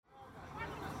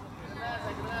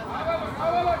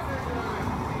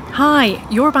Hi,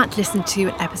 you're about to listen to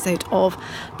an episode of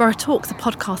Borough Talks, a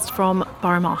podcast from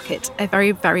Borough Market. A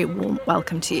very, very warm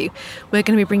welcome to you. We're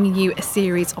going to be bringing you a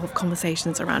series of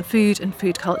conversations around food and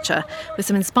food culture with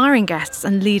some inspiring guests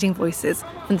and leading voices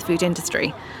from the food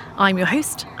industry. I'm your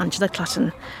host, Angela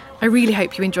Clutton. I really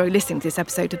hope you enjoy listening to this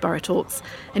episode of Borough Talks,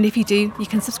 and if you do, you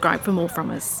can subscribe for more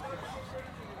from us.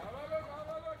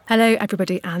 Hello,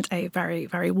 everybody, and a very,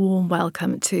 very warm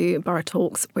welcome to Borough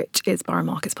Talks, which is Borough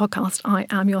Market's podcast. I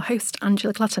am your host,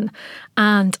 Angela Clutton,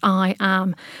 and I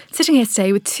am sitting here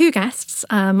today with two guests.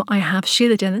 I have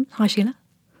Sheila Dillon. Hi, Sheila.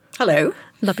 Hello.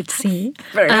 Lovely to see you.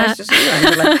 Very nice to see you,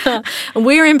 Angela. And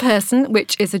we're in person,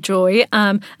 which is a joy,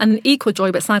 and an equal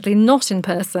joy, but sadly not in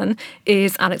person,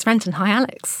 is Alex Renton. Hi,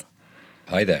 Alex.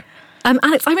 Hi there.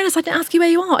 Alex, I realised I didn't ask you where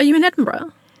you are. Are you in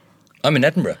Edinburgh? I'm in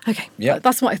Edinburgh. Okay, yeah,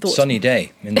 that's what I thought. Sunny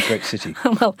day in the great city.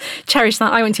 Well, cherish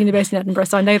that. I went to university in Edinburgh,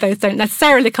 so I know those don't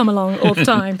necessarily come along all the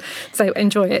time. So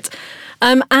enjoy it.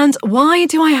 And why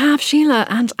do I have Sheila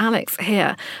and Alex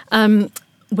here?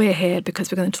 We're here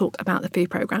because we're going to talk about the food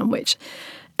programme, which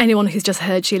anyone who's just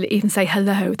heard Sheila even say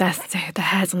hello, the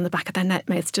hairs on the back of their neck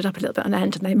may have stood up a little bit on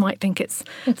end, and they might think it's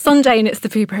Sunday and it's the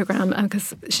food programme,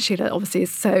 because Sheila obviously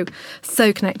is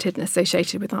so connected and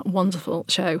associated with that wonderful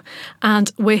show.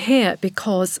 And we're here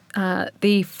because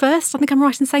the first, I think I'm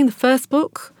right in saying, the first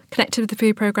book connected with the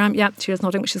food programme, yeah, Sheila's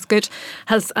nodding, which is good,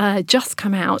 has just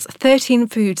come out, 13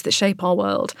 Foods That Shape Our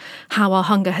World, How Our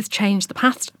Hunger Has Changed the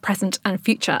Past, Present and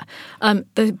Future.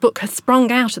 The book has sprung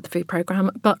out of the food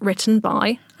programme, but written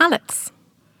by Alex.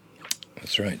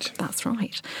 That's right. That's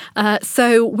right.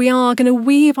 So we are going to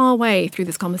weave our way through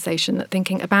this conversation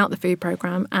thinking about the food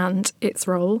programme and its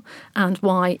role and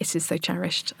why it is so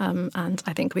cherished. And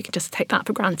I think we can just take that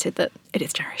for granted that it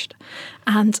is cherished.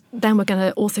 And then we're going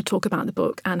to also talk about the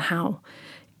book and how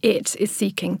it is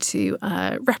seeking to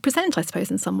represent, I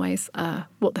suppose, in some ways,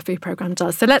 what the food programme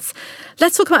does. So let's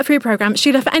talk about the food programme.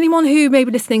 Sheila, for anyone who may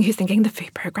be listening who's thinking the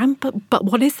food programme, but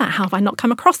what is that? How have I not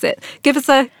come across it? Give us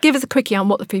a quickie on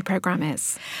what the food programme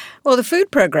is. Well, the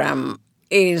food programme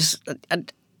is,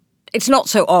 it's not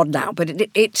so odd now, but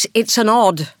it's an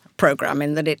odd programme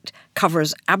in that it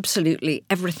covers absolutely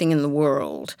everything in the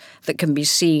world that can be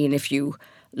seen if you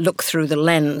look through the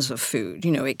lens of food.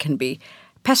 You know, it can be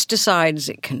pesticides,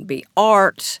 it can be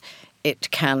art, it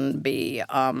can be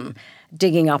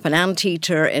digging up an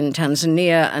anteater in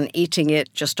Tanzania and eating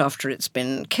it just after it's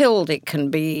been killed. It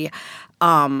can be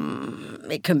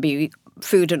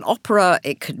food and opera.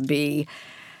 It could be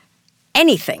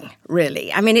anything,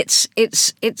 really. I mean, it's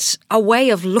a way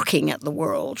of looking at the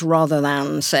world rather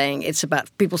than saying it's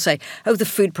about. People say, "Oh, the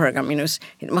food program,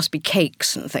 it must be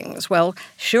cakes and things." Well,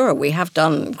 sure, we have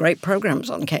done great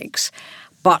programs on cakes.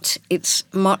 But it's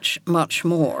much, much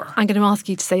more. I'm going to ask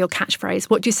you to say your catchphrase.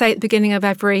 What do you say at the beginning of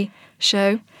every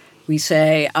show? We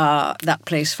say, that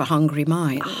place for hungry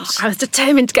minds. Oh, I was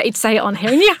determined to get you to say it on here,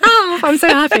 and you have. I'm so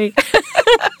happy.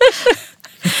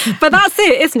 But that's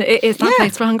it, isn't it? It is that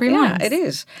place for hungry minds. Yeah, it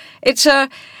is. It's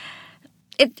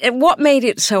what made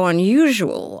it so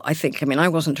unusual, I think, I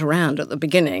wasn't around at the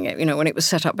beginning, when it was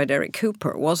set up by Derek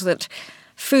Cooper, was that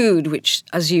food, which,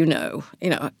 as you know,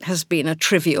 has been a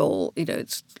trivial,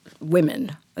 it's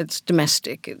women, it's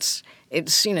domestic, it's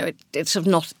of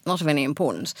not of any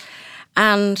importance.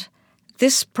 And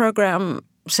this program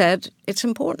said it's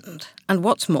important. And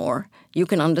what's more, you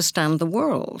can understand the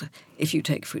world if you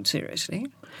take food seriously.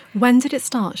 When did it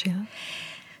start, Sheila?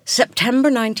 September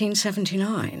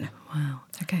 1979. Wow,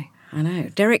 okay. I know.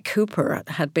 Derek Cooper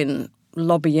had been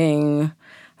lobbying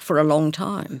for a long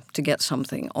time to get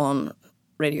something on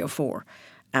Radio 4,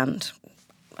 and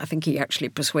I think he actually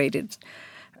persuaded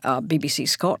BBC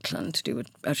Scotland to do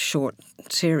a short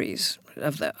series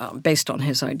of based on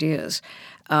his ideas,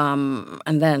 and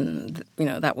then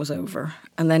that was over,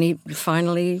 and then he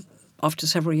finally, after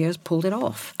several years, pulled it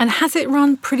off. And has it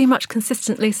run pretty much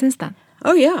consistently since then?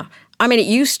 Oh yeah, it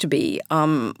used to be.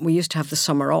 We used to have the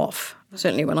summer off.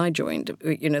 Certainly when I joined,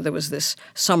 there was this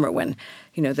summer when,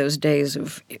 those days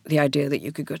of the idea that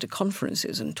you could go to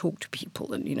conferences and talk to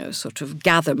people and, sort of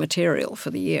gather material for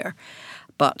the year.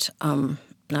 But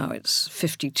now it's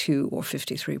 52 or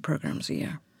 53 programs a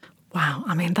year. Wow.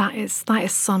 That is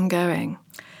some going,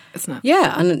 isn't it?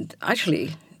 Yeah. And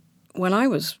actually, when I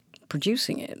was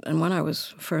producing it and when I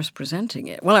was first presenting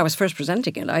it,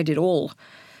 I did all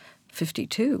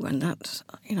 52. And that's,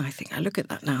 I look at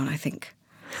that now and I think,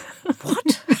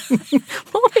 what?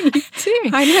 What were you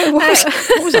doing? I know.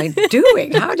 What was I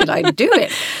doing? How did I do it?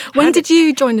 When did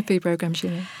you join the food programme,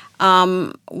 Sheila?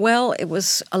 Well, it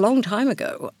was a long time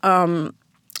ago.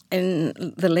 In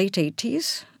the late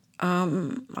 80s,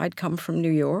 I'd come from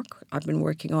New York. I'd been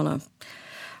working on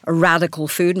a radical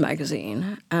food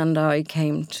magazine, and I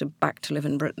came back to live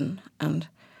in Britain, and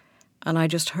I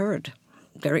just heard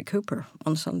Derek Cooper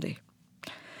on Sunday.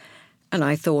 And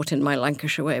I thought in my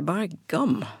Lancashire way, by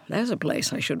gum, there's a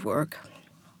place I should work.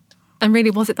 And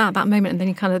really, was it that moment, and then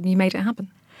you made it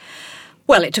happen?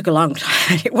 Well, it took a long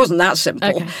time. It wasn't that simple.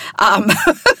 Okay.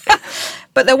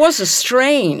 But there was a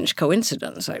strange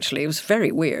coincidence, actually. It was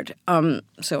very weird.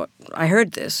 So I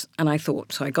heard this, and I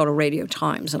thought, so I got a Radio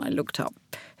Times, and I looked up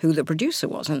who the producer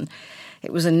was, and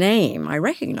it was a name I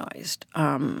recognised,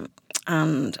 John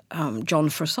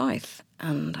Forsyth.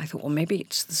 And I thought, well, maybe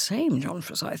it's the same John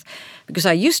Forsyth, because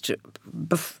I used to,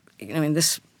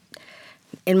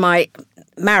 in my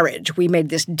marriage, we made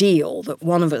this deal that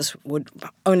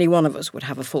only one of us would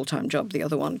have a full-time job. The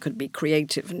other one could be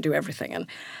creative and do everything. And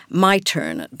my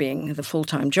turn at being the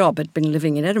full-time job had been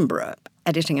living in Edinburgh,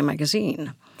 editing a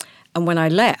magazine. And when I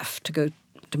left to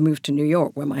move to New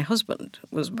York, where my husband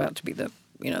was about to be the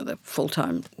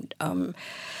full-time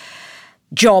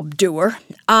job doer,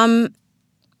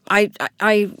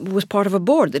 I was part of a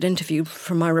board that interviewed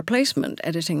for my replacement,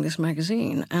 editing this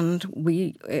magazine, and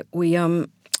we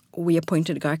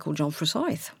appointed a guy called John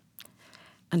Forsyth.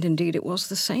 And indeed, it was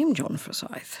the same John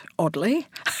Forsyth, oddly.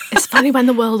 It's funny when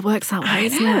the world works that way,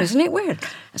 isn't it weird?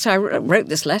 So I wrote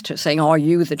this letter saying, "Are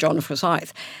you the John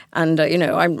Forsyth?" And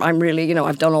I'm really,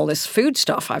 I've done all this food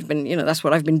stuff. I've been, that's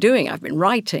what I've been doing. I've been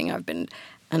writing.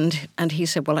 And he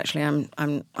said, "Well, actually,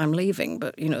 I'm leaving,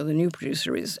 but the new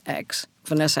producer is X,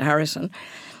 Vanessa Harrison.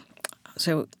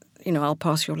 So I'll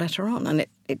pass your letter on." And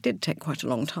it did take quite a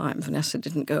long time. Vanessa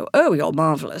didn't go, "Oh, you're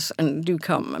marvelous, and do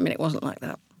come." I mean, it wasn't like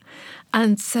that.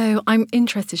 And so I'm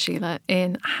interested, Sheila,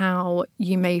 in how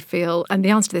you may feel, and the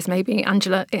answer to this may be,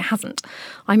 Angela, it hasn't.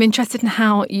 I'm interested in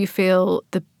how you feel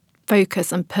the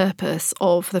focus and purpose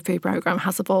of the food programme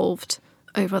has evolved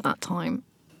over that time.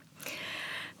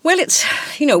 Well, it's,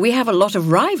 we have a lot of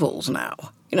rivals now.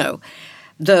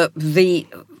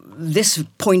 This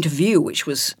point of view, which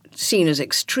was seen as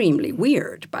extremely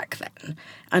weird back then,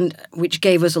 and which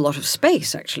gave us a lot of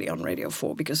space, actually, on Radio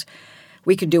 4, because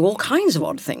we could do all kinds of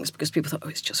odd things, because people thought, oh,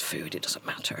 it's just food, it doesn't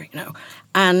matter,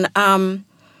 And,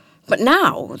 but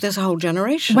now, there's a whole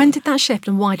generation. When did that shift,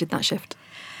 and why did that shift?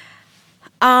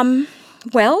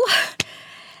 Well,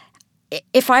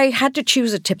 if I had to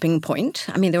choose a tipping point,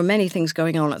 I mean, there were many things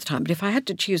going on at the time, but if I had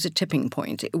to choose a tipping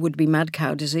point, it would be mad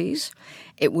cow disease,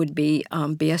 it would be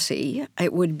BSE,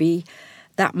 it would be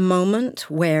that moment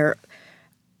where,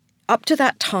 up to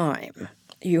that time,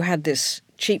 you had this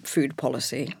cheap food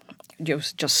policy,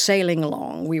 just sailing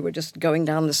along. We were just going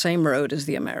down the same road as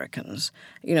the Americans,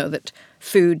 that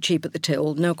food cheap at the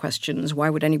till, no questions, why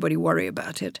would anybody worry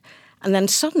about it? And then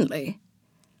suddenly,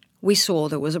 we saw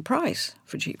there was a price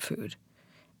for cheap food.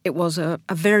 It was a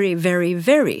very, very,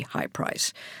 very high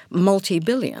price,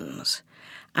 multi-billions,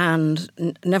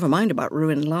 and never mind about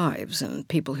ruined lives and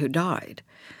people who died.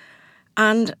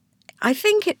 And I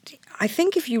think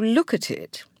if you look at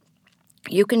it,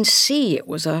 you can see it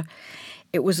was a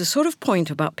sort of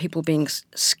point about people being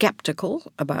skeptical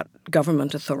about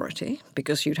government authority,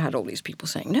 because you'd had all these people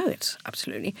saying, no, it's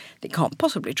absolutely, they can't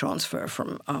possibly transfer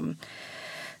from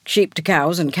sheep to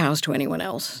cows and cows to anyone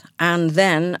else. And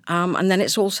then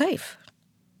it's all safe.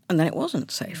 And then it wasn't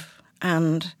safe.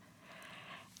 And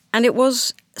it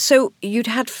was, so you'd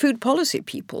had food policy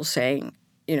people saying,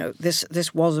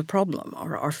 this was a problem,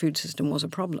 or our food system was a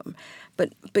problem.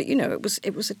 But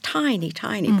it was a tiny,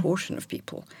 tiny portion of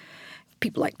people.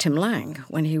 People like Tim Lang,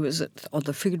 when he was on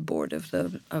the food board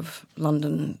of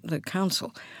London, the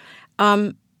council.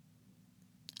 And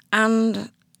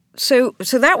so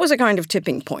that was a kind of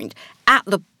tipping point at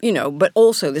the, but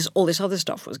also all this other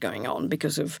stuff was going on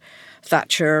because of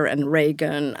Thatcher and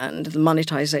Reagan and the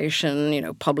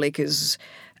monetization, public is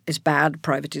bad,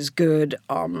 private is good,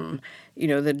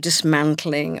 the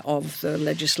dismantling of the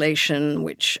legislation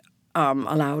which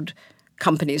allowed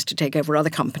companies to take over other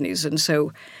companies. And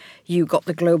so you got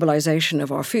the globalization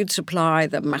of our food supply,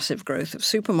 the massive growth of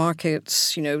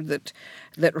supermarkets,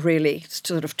 that really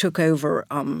sort of took over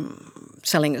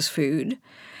selling us food.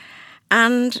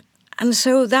 And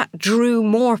so that drew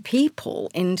more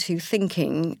people into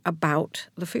thinking about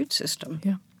the food system.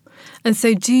 Yeah. And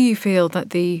so do you feel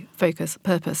that the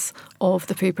purpose of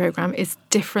the food programme is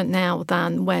different now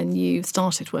than when you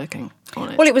started working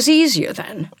on it? Well, it was easier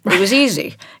then. It was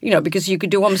easy, because you could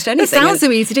do almost anything. It sounds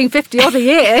so easy, doing 50 odd a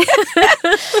year.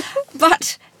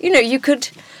 But, you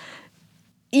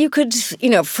could,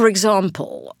 for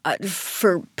example,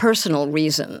 for personal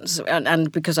reasons,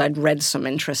 and because I'd read some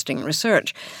interesting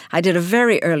research, I did a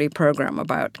very early program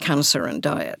about cancer and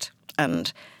diet.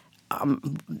 And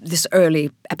this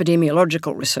early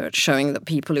epidemiological research showing that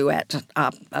people who ate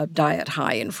a diet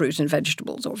high in fruit and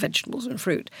vegetables, or vegetables and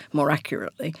fruit more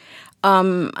accurately,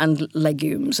 and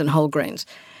legumes and whole grains,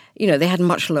 they had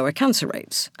much lower cancer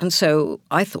rates. And so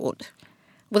I thought,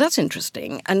 well, that's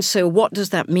interesting. And so what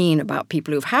does that mean about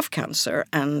people who have cancer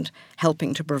and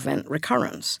helping to prevent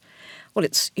recurrence? Well,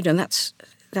 it's,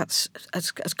 that's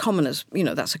as common as,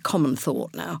 that's a common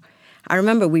thought now. I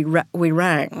remember we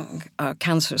rang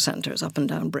cancer centres up and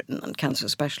down Britain and cancer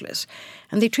specialists,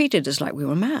 and they treated us like we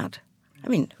were mad. I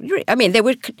mean, they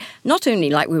were not only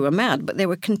like we were mad, but they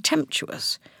were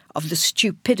contemptuous of the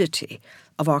stupidity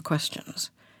of our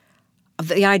questions, of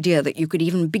the idea that you could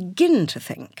even begin to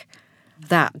think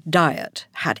that diet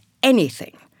had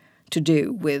anything to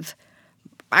do with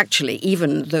actually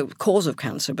even the cause of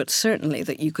cancer, but certainly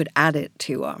that you could add it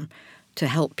to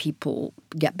help people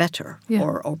get better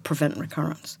or prevent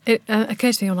recurrence. It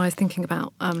occurred to me when I was thinking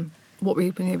about what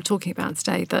we were talking about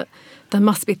today, that there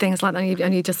must be things like that,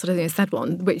 and you just sort of said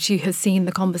one, which you have seen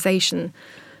the conversation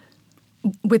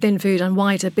within food and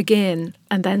wider begin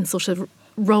and then sort of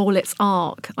roll its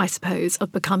arc, I suppose,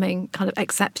 of becoming kind of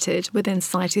accepted within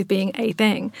society, of being a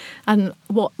thing. And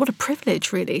what a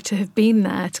privilege, really, to have been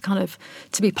there,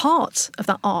 to be part of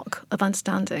that arc of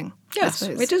understanding. Yes,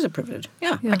 it is a privilege.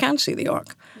 Yeah, I can see the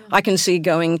arc. Yeah. I can see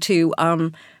going to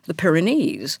the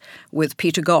Pyrenees with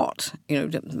Peter Gott,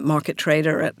 the market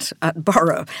trader at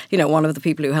Borough, one of the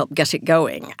people who helped get it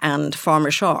going, and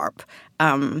Farmer Sharp.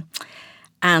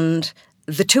 And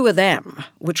the two of them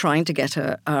were trying to get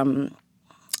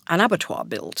an abattoir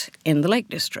built in the Lake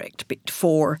District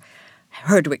for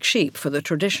Herdwick sheep, for the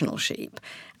traditional sheep.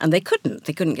 And they couldn't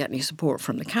get any support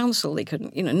from the council. They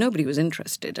couldn't, nobody was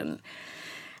interested.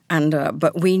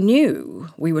 But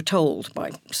we were told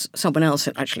by someone else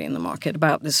actually in the market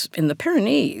about this in the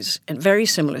Pyrenees, a very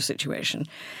similar situation,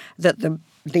 that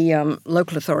the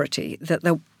local authority, that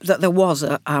there was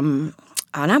a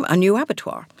new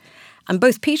abattoir. And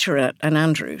both Peter and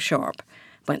Andrew Sharp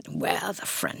went, well, the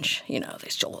French,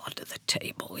 it's all under the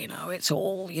table, it's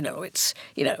all,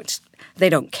 they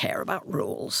don't care about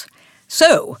rules.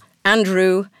 So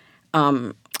Andrew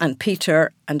and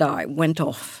Peter and I went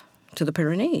off to the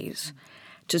Pyrenees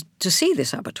to see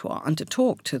this abattoir and to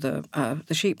talk to the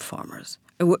sheep farmers,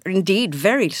 who were indeed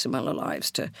very similar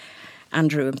lives to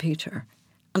Andrew and Peter.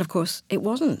 And of course, it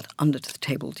wasn't under the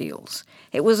table deals.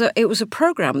 It was a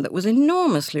program that was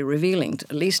enormously revealing,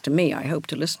 at least to me, I hope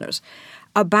to listeners,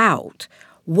 about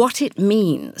what it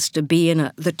means to be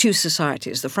in the two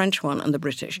societies, the French one and the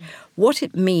British, what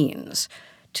it means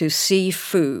to see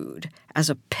food as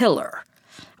a pillar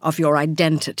of your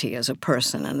identity as a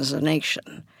person and as a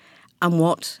nation, and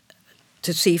what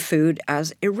to see food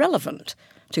as irrelevant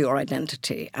to your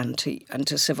identity and to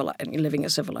living a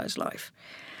civilized life.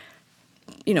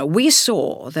 We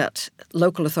saw that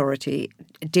local authority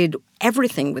did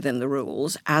everything within the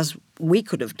rules, as we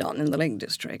could have done in the Lake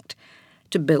District,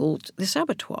 to build this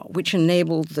abattoir, which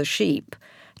enabled the sheep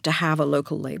to have a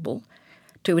local label,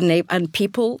 and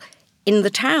people in the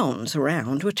towns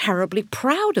around were terribly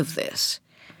proud of this.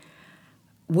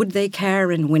 Would they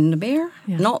care in Windermere?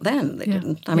 Yeah. Not then. They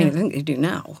didn't. I think they do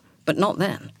now, but not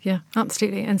then. Yeah,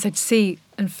 absolutely. And so to see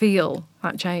and feel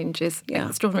that change is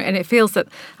extraordinary. And it feels that,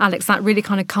 Alex, that really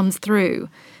kind of comes through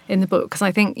in the book, because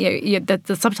I think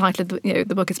the subtitle of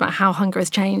the book is about how hunger has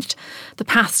changed the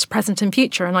past, present and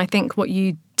future. And I think what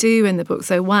you do in the book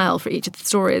so well for each of the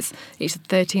stories, each of the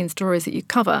 13 stories that you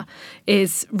cover,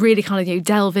 is really kind of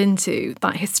delve into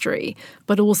that history,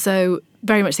 but also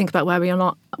very much think about where we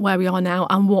are now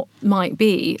and what might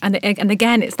be. And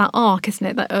again, it's that arc,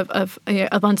 isn't it, of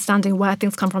understanding where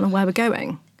things come from and where we're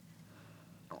going.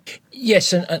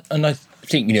 Yes, and I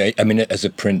think, as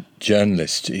a print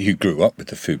journalist who grew up with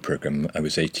the food programme, I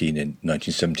was 18 in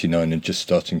 1979 and just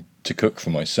starting to cook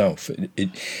for myself.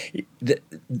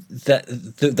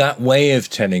 That way of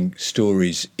telling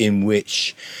stories in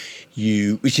which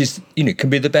can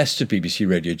be the best of BBC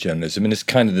radio journalism, and it's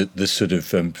kind of the sort of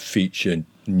feature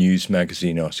news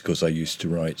magazine articles I used to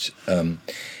write,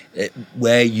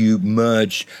 where you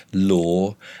merge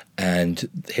law and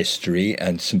history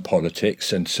and some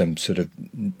politics and some sort of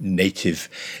native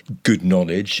good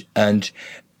knowledge, and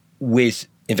with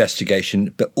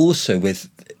investigation, but also with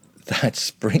that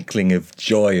sprinkling of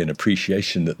joy and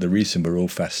appreciation that the reason we're all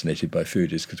fascinated by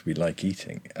food is because we like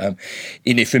eating.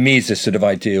 For me, it's a sort of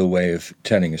ideal way of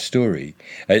telling a story.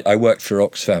 I worked for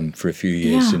Oxfam for a few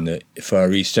years in the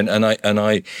Far East, and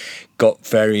I got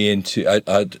very into.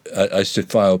 I used to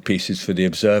file pieces for The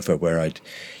Observer where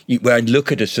I'd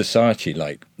look at a society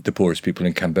like the poorest people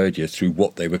in Cambodia through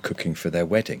what they were cooking for their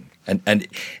wedding. And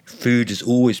food has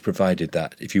always provided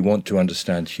that. If you want to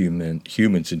understand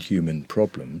humans and human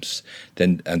problems,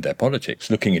 then and their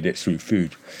politics, looking at it through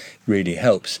food really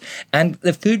helps. And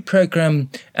the food programme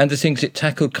and the things it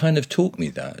tackled kind of taught me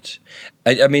that.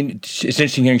 I mean, it's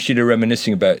interesting hearing Sheila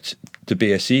reminiscing about the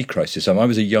BSE crisis. I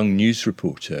was a young news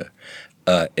reporter,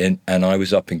 and I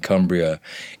was up in Cumbria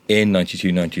in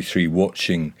 92, 93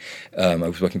 watching, I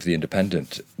was working for The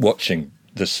Independent, watching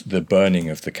the burning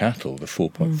of the cattle, the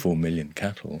 4.4 million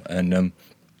cattle, and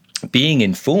being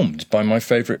informed by my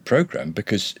favourite programme,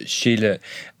 because Sheila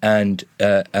and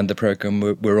the programme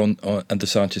were on, and the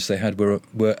scientists they had were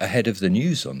ahead of the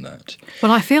news on that.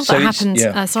 Well, I feel that happened.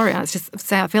 Sorry, I was just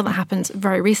say I feel that happened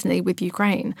very recently with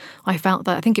Ukraine. I felt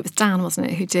that I think it was Dan,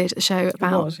 wasn't it, who did a show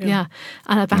about and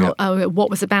about what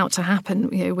was about to happen,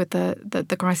 with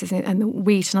the crisis and the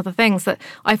wheat and other things. That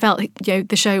I felt,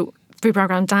 the show. Food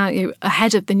programme down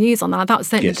ahead of the news on that. That was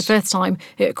certainly the first time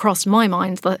it crossed my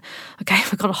mind that, okay,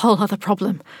 we've got a whole other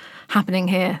problem happening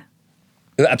here.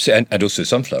 Absolutely, and also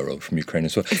sunflower oil from Ukraine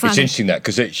as well. Exactly. It's interesting that,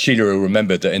 because Sheila will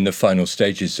remember that in the final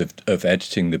stages of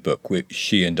editing the book,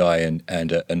 she and I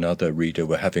and another reader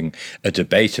were having a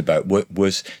debate about what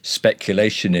was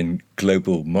speculation in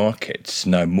global markets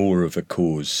now more of a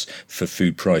cause for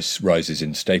food price rises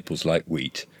in staples like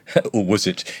wheat, or was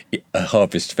it a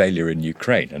harvest failure in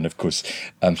Ukraine? And of course,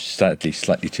 sadly,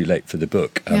 slightly too late for the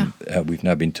book. We've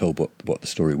now been told what the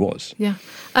story was. Yeah.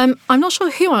 I'm not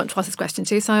sure who I want to ask this question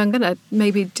to, so I'm going to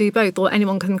maybe do both, or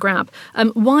anyone can grab.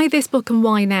 Why this book and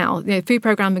why now? Food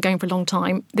programme been going for a long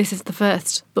time. This is the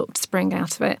first book to spring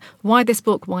out of it. Why this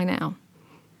book? Why now?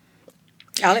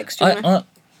 Alex, do you want to?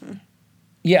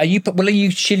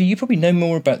 Sheila, you probably know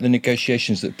more about the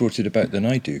negotiations that brought it about than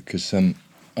I do, because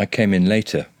I came in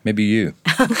later. Maybe you.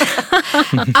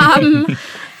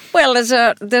 Well,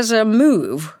 there's a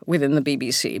move within the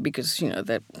BBC, because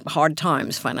the hard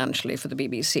times financially for the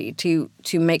BBC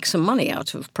to make some money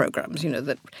out of programmes.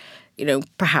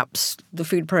 Perhaps the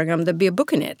food programme, there'd be a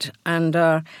book in it, and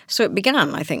so it began,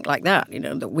 I think, like that.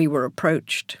 That we were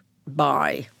approached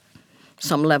by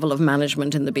some level of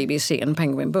management in the BBC and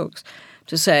Penguin Books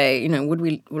to say, would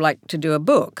we like to do a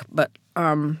book? But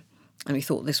and we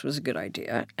thought this was a good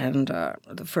idea. And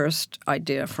the first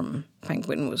idea from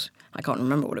Penguin was, I can't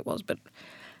remember what it was, but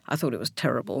I thought it was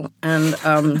terrible. And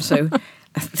so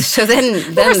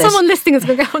then there's someone listening is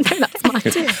going to go, no, that's my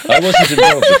idea. I wasn't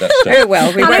involved at that stage. Oh,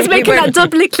 well, I was making that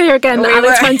doubly clear again, that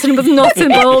Alex Fenton was not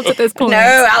involved at this point.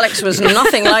 No, Alex was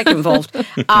nothing like involved.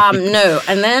 No,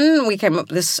 and then we came up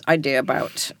with this idea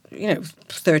about,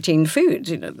 13 foods,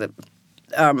 the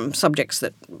subjects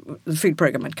that the food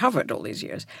programme had covered all these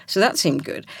years. So that seemed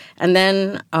good. And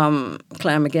then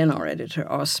Claire McGinn, our editor,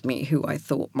 asked me who I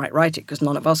thought might write it, because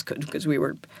none of us could, because we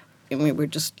were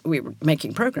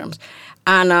making programmes.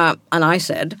 And I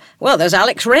said, well, there's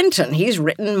Alex Renton. He's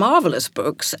written marvellous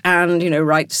books and,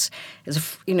 writes,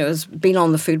 has been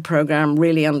on the food programme,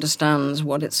 really understands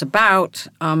what it's about.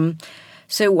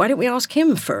 So why don't we ask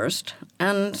him first?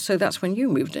 And so that's when you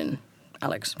moved in,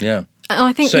 Alex. Yeah.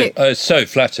 I think so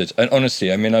flattered. And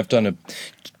honestly, I mean, I've done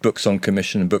books on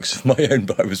commission and books of my own,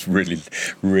 but I was really,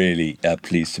 really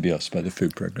pleased to be asked by the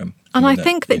food programme. And I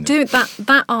think that doing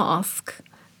that ask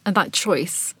and that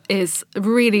choice is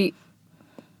really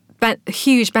a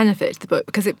huge benefit to the book,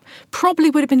 because it probably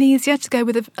would have been easier to go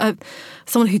with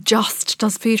someone who just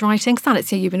does food writing. Because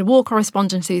Alex, you've been a war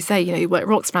correspondent, so you say, you work at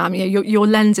Roxfam, your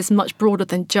lens is much broader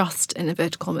than just, in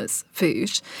inverted commas,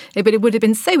 food. But it would have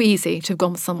been so easy to have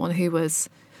gone with someone who was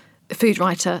a food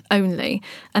writer only,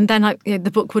 and then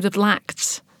the book would have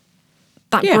lacked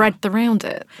that breadth around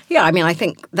it. Yeah, I mean, I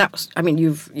think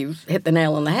you've hit the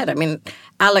nail on the head. I mean,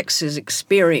 Alex's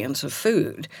experience of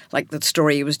food, like the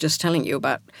story he was just telling you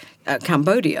about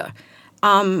Cambodia,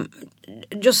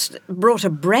 just brought a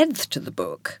breadth to the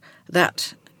book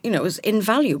that, is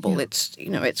invaluable.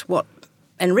 Yeah. It's what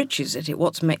enriches it.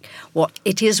 What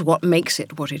makes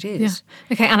it what it is.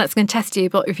 Yeah. Okay, Alex, going to test you,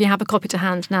 but if you have a copy to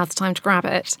hand, now's the time to grab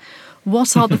it.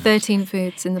 What are the 13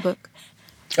 foods in the book?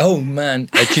 Oh man,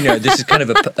 this is kind of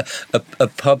a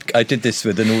pub. I did this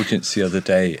with an audience the other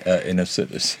day in a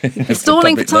sort of. You're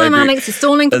stalling for time, library, Alex. You're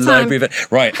stalling for time.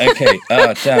 Right. Okay.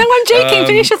 Damn. No, I'm joking.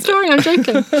 Finish your story. I'm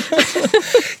joking.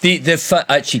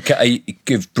 I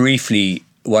give briefly.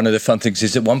 One of the fun things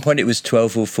is at one point it was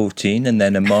 12 or 14, and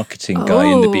then a marketing guy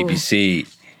in the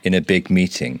BBC in a big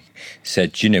meeting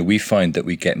said, we find that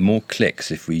we get more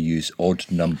clicks if we use odd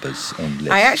numbers on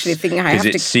lists. I actually think I have to.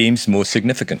 Because it seems more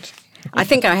significant. I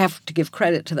think I have to give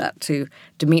credit to that to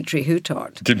Dimitri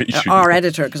Hutard, Dimitri. our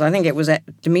editor, because I think it was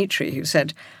Dimitri who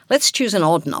said, let's choose an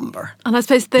odd number. And I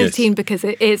suppose 13 Yes. because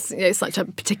it is such a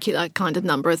particular kind of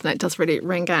number, isn't it? It does really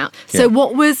ring out. So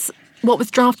what was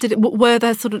drafted? Were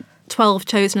there sort of 12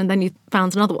 chosen and then you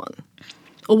found another one?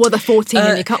 Or were there 14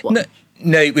 and you cut one?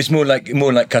 No, it was more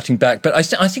like cutting back. But I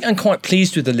think I'm quite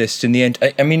pleased with the list in the end.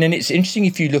 I mean, and it's interesting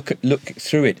if you look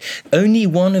through it. Only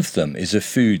one of them is a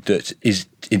food that is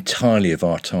entirely of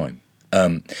our time,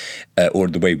 or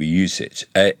the way we use it.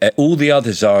 All the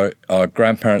others are our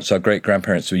grandparents, our great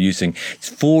grandparents were using.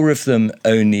 4 of them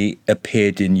only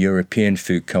appeared in European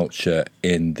food culture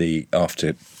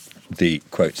after the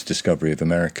quotes discovery of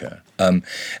America.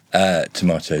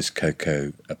 Tomatoes,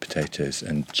 cocoa, potatoes,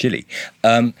 and chili.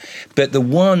 But the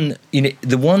one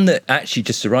that actually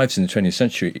just arrives in the 20th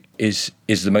century is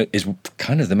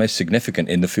kind of the most significant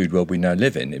in the food world we now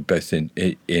live in both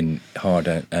in hard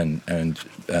and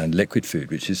liquid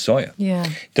food, which is soya. Yeah.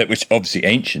 Which obviously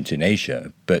ancient in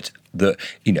Asia, but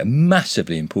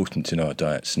massively important in our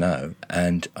diets now.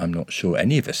 And I'm not sure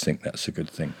any of us think that's a good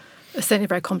thing. It's certainly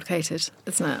very complicated,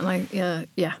 isn't it? And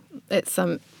it's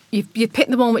You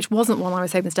picked the one which wasn't one I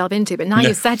was hoping to delve into, but now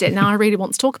you've said it, now I really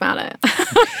want to talk about it.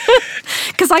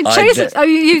 Because I'd chosen...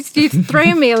 you've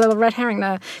thrown me a little red herring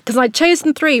there. Because I'd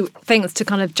chosen 3 things to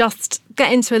kind of just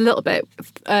get into a little bit.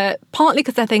 Partly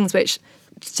because they're things which,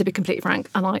 to be completely frank,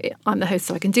 and I'm the host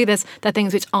so I can do this, they're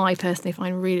things which I personally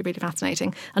find really, really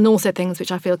fascinating. And also things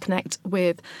which I feel connect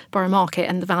with Borough Market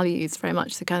and the values very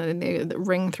much, so kind of that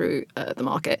ring through the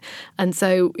market. And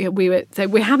so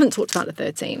we haven't talked about the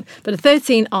 13, but the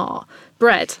 13 are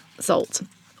bread, salt,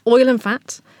 oil and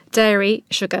fat, dairy,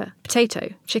 sugar,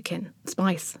 potato, chicken,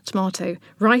 spice, tomato,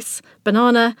 rice,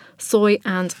 banana, soy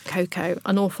and cocoa.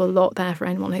 An awful lot there for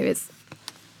anyone who is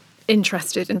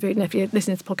interested in food, and if you're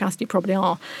listening to the podcast you probably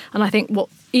are. And I think what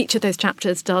each of those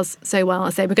chapters does so well,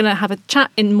 I say we're going to have a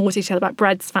chat in more detail about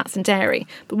breads, fats and dairy,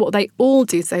 but what they all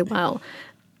do so well,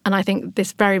 and I think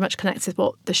this very much connects with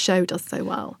what the show does so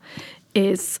well,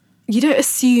 is you don't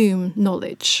assume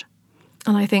knowledge.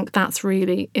 And I think that's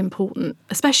really important,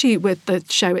 especially with the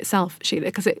show itself, Sheila,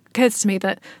 because it occurs to me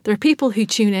that there are people who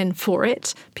tune in for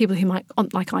it, people who might,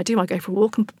 like I do, I go for a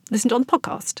walk and listen to it on the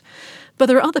podcast. But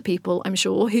there are other people, I'm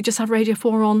sure, who just have Radio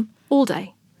 4 on all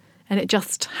day. And it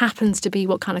just happens to be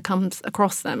what kind of comes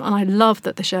across them. And I love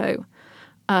that the show,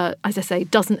 as I say,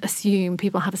 doesn't assume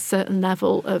people have a certain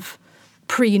level of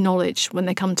pre-knowledge when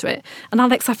they come to it. And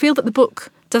Alex, I feel that the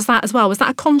book does that as well. Was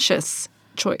that a conscious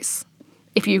choice,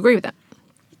 if you agree with it?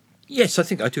 Yes, I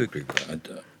think I do agree with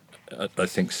that. I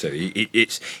think so.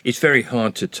 It's very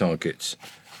hard to target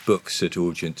books at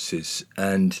audiences,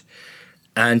 and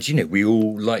we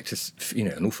all like to,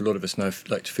 an awful lot of us now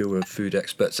like to feel we're food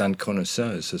experts and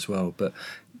connoisseurs as well. But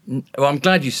I'm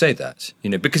glad you say that,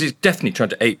 because it's definitely trying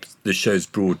to ape the show's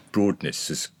broadness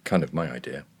is kind of my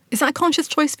idea. Is that a conscious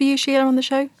choice for you, Sheila, on the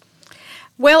show?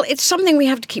 Well, it's something we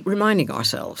have to keep reminding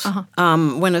ourselves.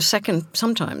 When a second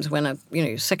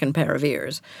pair of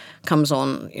ears comes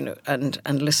on,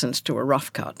 and listens to a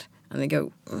rough cut, and they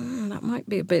go, that might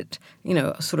be a bit,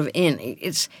 sort of in.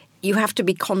 You have to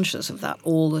be conscious of that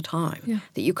all the time. Yeah.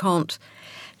 That you can't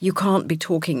be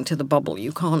talking to the bubble.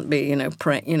 You can't be,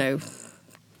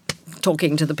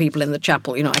 talking to the people in the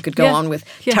chapel. I could go on with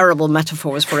terrible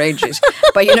metaphors for ages,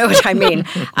 but you know what I mean.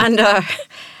 And.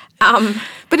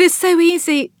 But it's so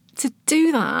easy to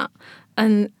do that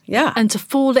and to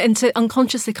fall into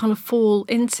unconsciously kind of fall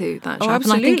into that trap.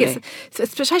 Absolutely. And I think it's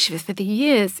especially for the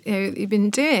years you've been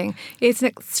doing, it's an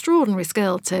extraordinary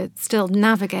skill to still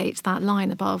navigate that line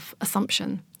above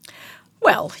assumption.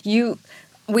 Well,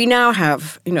 we now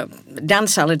have, Dan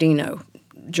Saladino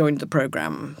joined the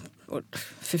programme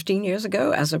 15 years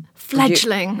ago as a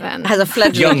fledgling then. As a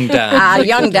fledgling. Young Dan.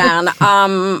 Young Dan,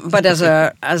 but as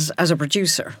a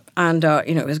producer, and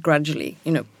has gradually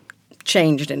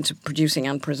changed into producing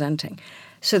and presenting.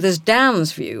 So there's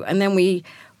Dan's view, and then we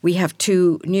have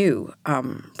 2 new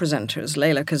presenters,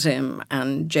 Leila Kazim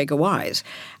and Jaga Wise,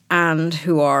 and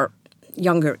who are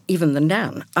younger even than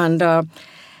Dan. And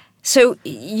so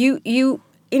we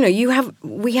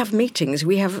have meetings.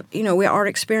 We have, our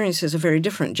experiences are very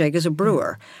different. Jaga's a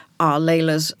brewer.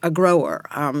 Leila's a grower.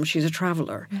 She's a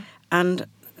traveller. Yeah. And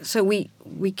so we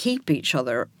keep each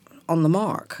other on the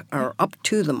mark, or up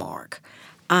to the mark,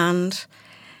 and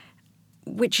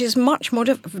which is much more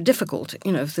difficult,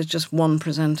 if there's just one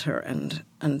presenter and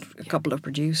a couple of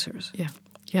producers.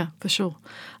 Yeah, for sure.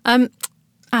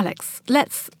 Alex,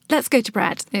 let's go to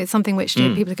bread. It's something which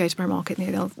people who go to bread market,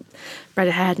 they'll Bread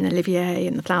Ahead and Olivier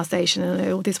and the Plough Station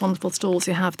and all these wonderful stalls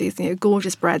who have these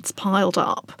gorgeous breads piled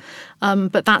up.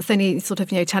 But that's only sort of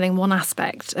telling one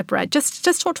aspect of bread. Just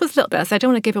talk to us a little bit. So I don't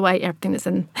want to give away everything that's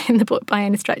in the book by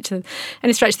any stretch of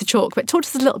the chalk, but talk to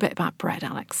us a little bit about bread,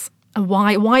 Alex, and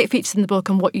why it features in the book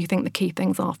and what you think the key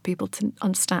things are for people to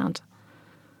understand.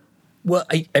 Well,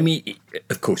 I mean,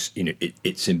 of course,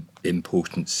 its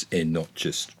importance in not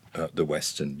just the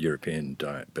Western European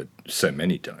diet, but so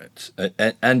many diets,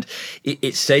 and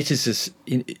its status as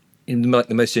in like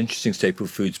the most interesting staple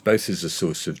foods, both as a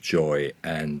source of joy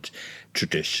and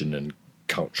tradition and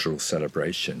cultural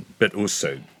celebration, but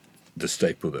also the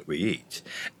staple that we eat,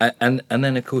 and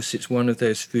then of course it's one of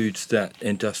those foods that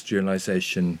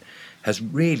industrialization has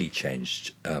really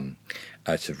changed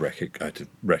out of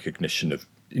recognition of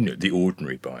the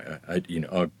ordinary buyer.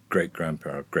 Our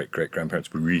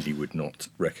great-great-grandparents really would not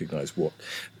recognise what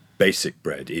basic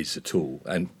bread is at all,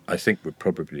 and I think would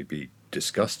probably be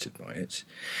disgusted by it.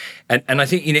 And I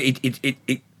think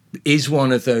it is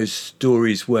one of those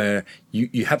stories where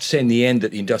you have to say in the end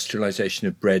that the industrialisation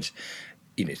of bread,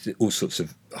 all sorts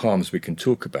of harms we can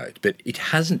talk about, but it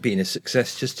hasn't been a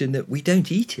success just in that we don't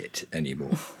eat it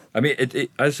anymore. I mean,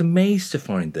 I was amazed to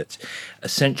find that a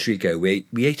century ago we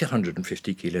ate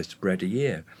 150 kilos of bread a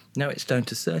year. Now it's down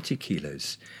to 30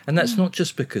 kilos. And that's not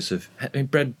just because of...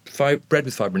 bread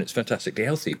with fibre in it's fantastically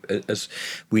healthy, as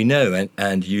we know,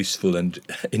 and useful and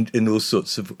in all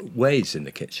sorts of ways in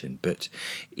the kitchen. But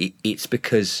it's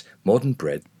because modern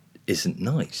bread isn't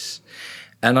nice.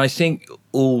 And I think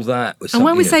all that was something. And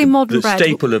when we say modern bread, the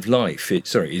staple of life. It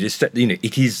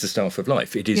is the staff of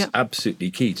life. It is absolutely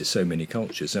key to so many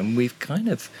cultures, and we've kind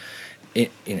of,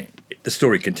 the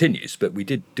story continues, but we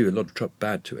did do a lot of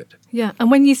bad to it. Yeah,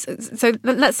 and when so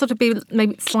let's sort of be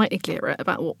maybe slightly clearer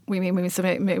about what we mean when we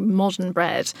say modern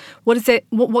bread. What is it?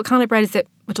 What kind of bread is it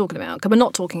we're talking about? Because we're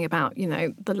not talking about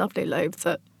the lovely loaves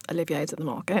at Olivier's at the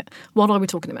market. What are we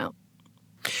talking about?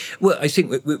 Well, I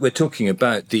think we're talking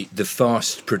about the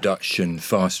fast production,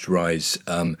 fast rise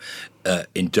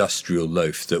industrial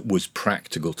loaf that was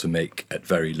practical to make at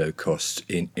very low cost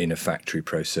in a factory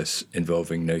process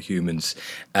involving no humans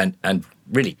and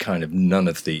really kind of none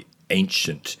of the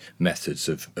ancient methods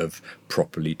of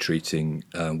properly treating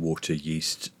water,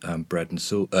 yeast, bread and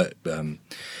salt,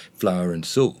 flour and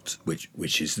salt,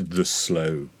 which is the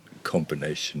slow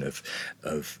combination of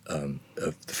the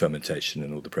fermentation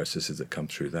and all the processes that come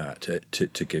through that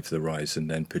to give the rise and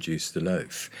then produce the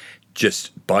loaf.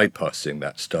 Just bypassing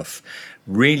that stuff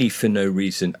really for no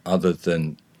reason other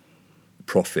than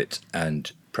profit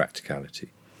and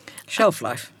practicality. Shelf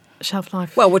life.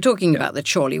 Well, we're talking about the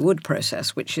Chorley wood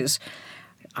process, which is,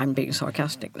 I'm being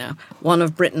sarcastic now, one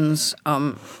of Britain's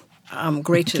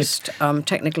greatest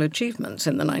technical achievements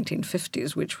in the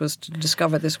 1950s, which was to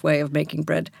discover this way of making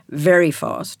bread very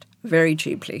fast, very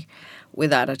cheaply,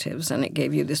 with additives, and it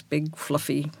gave you this big,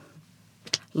 fluffy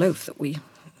loaf that we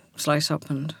slice up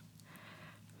and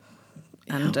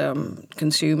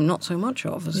consume not so much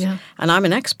of. And I'm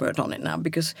an expert on it now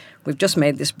because we've just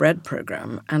made this bread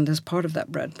program, and as part of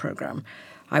that bread program,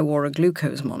 I wore a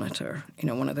glucose monitor,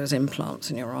 one of those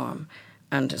implants in your arm,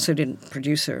 and so did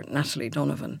producer Natalie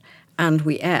Donovan. And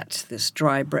we ate this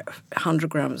dry bread, 100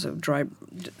 grams of dry,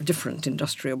 different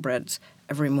industrial breads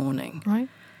every morning. Right.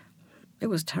 It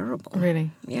was terrible.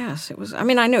 Really? Yes, it was. I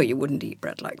mean, I know you wouldn't eat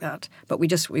bread like that, but we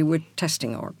were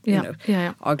testing our,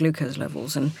 our glucose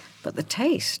levels, but the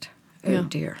taste,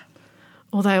 dear.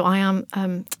 Although I am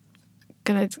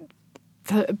going to,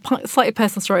 slightly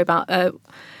personal story about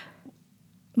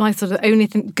my sort of only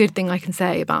good thing I can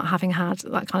say about having had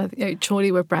that kind of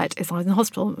Chorley wood bread is I was in the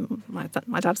hospital. My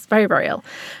dad's very, very ill.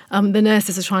 The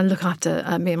nurses were trying to look after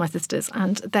me and my sisters,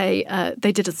 and they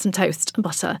did us some toast and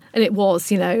butter, and it was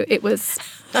that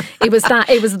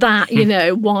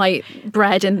white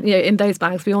bread in those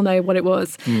bags. We all know what it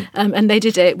was, and they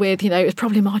did it with it was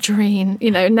probably margarine.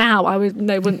 Now I would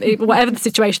whatever the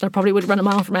situation, I probably would run a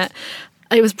mile from it.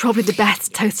 It was probably the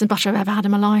best toast and butter I've ever had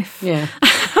in my life. Yeah.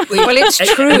 Well, it's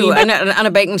true. And a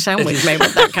bacon sandwich made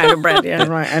with that kind of bread. Yeah,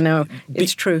 right. I know.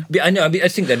 It's true. I know. I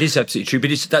think that is absolutely true.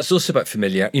 But that's also about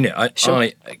familiarity.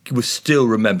 I will still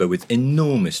remember with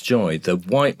enormous joy the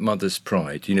white mother's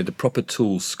pride, the proper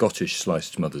tall Scottish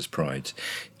sliced mother's pride,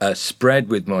 spread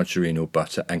with margarine or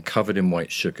butter and covered in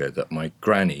white sugar that my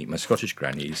Scottish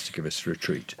granny, used to give us for a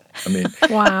treat. I mean,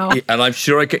 wow. And I'm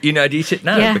sure I'd eat it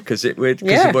now because of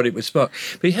what it would spark.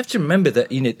 But you have to remember that,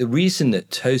 the reason that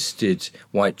toasted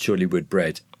white Chorley wood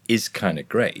bread is kind of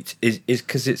great is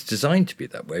because it's designed to be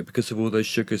that way because of all those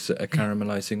sugars that are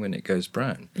caramelizing when it goes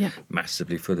brown. Yeah.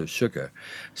 Massively full of sugar.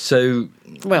 So,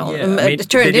 Well, yeah, I mean, it's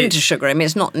turned into sugar. I mean,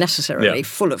 it's not necessarily Yeah.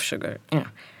 full of sugar. Yeah.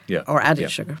 yeah, Or added yeah.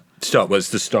 sugar.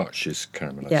 The starch is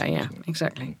caramelizing. Yeah,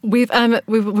 exactly. We've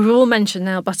all mentioned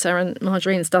now butter and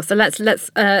margarine and stuff. So let's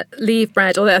leave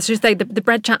bread. Although I should say the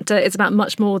bread chapter is about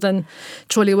much more than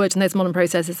Chorley Wood and those modern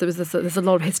processes. There's a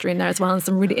lot of history in there as well, and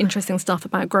some really interesting stuff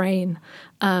about grain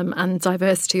and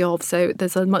diversity of. So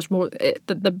there's a much more.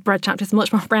 The bread chapter is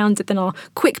much more rounded than our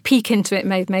quick peek into it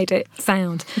may have made it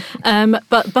sound.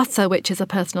 But butter, which is a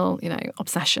personal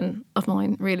obsession of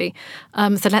mine, really.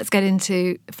 So let's get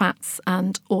into fats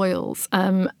and oils.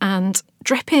 And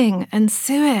dripping and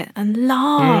suet and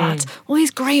lard. All these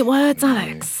great words,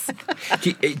 Alex.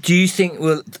 Do you think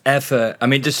we'll ever, I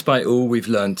mean, despite all we've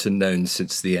learned and known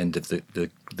since the end of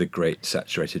the great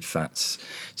saturated fats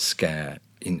scare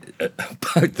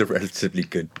about the relatively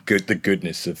the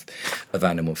goodness of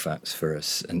animal fats for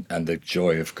us and the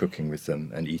joy of cooking with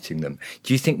them and eating them,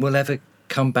 do you think we'll ever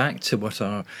come back to what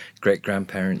our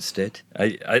great-grandparents did?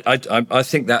 I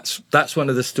think that's one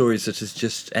of the stories that has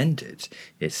just ended,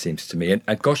 it seems to me.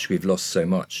 And gosh, we've lost so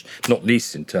much, not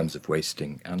least in terms of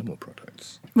wasting animal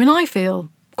products. When I feel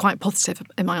quite positive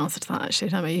in my answer to that,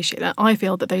 actually, don't I, usually, that I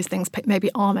feel that those things maybe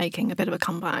are making a bit of a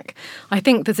comeback. I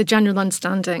think there's a general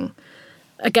understanding.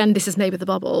 Again, this is maybe the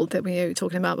bubble that we were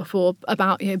talking about before,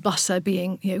 about butter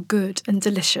being good and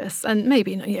delicious, and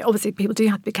maybe obviously people do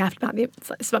have to be careful about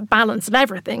it's about balance of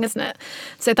everything, isn't it?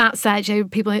 So that said,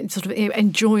 people are sort of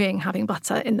enjoying having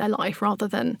butter in their life rather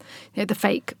than the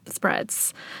fake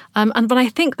spreads, but I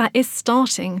think that is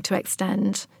starting to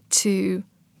extend to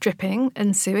dripping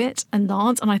and suet and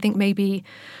lard, and I think maybe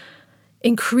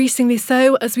increasingly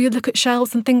so as we look at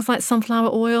shelves and things like sunflower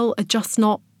oil are just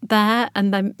not there,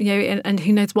 and then and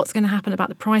who knows what's going to happen about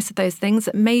the price of those things.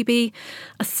 That maybe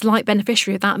a slight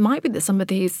beneficiary of that might be that some of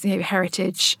these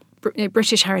heritage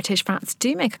British heritage fats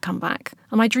do make a comeback.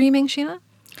 Am I dreaming, Sheila?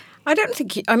 I don't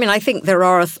think. I think there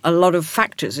are a lot of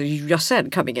factors, as you just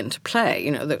said, coming into play.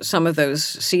 That some of those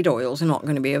seed oils are not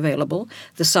going to be available.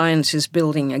 The science is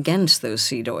building against those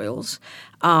seed oils.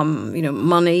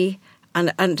 Money.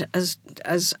 And as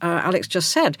Alex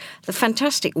just said, the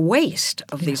fantastic waste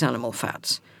of these animal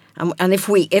fats, and if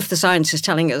the science is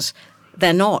telling us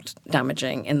they're not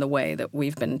damaging in the way that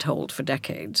we've been told for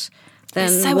decades, then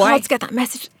it's so hard to get that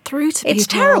message through to people. It's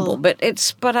terrible, but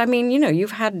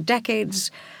you've had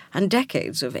decades and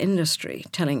decades of industry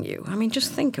telling you. I mean,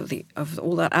 just think of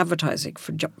all that advertising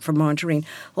for margarine.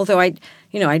 Although I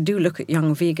do look at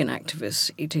young vegan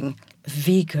activists eating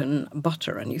vegan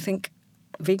butter, and you think,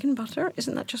 vegan butter?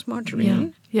 Isn't that just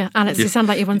margarine? Yeah. Alex, you sound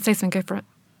like you want to say something. Go for it.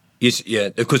 Yes, yeah.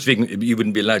 Of course, you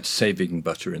wouldn't be allowed to say vegan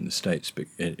butter in the States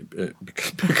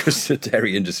because the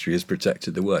dairy industry has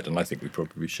protected the word, and I think we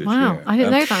probably should. Wow, I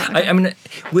didn't know that. I mean,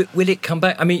 will it come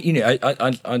back? I mean,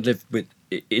 I live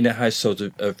in a household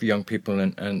of young people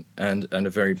and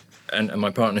my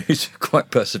partner who's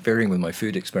quite persevering with my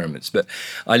food experiments. But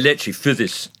I literally, for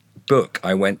this book,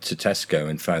 I went to Tesco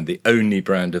and found the only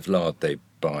brand of lard they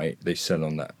sell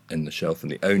on that in the shelf,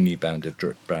 and the only brand of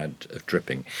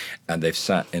dripping, and they've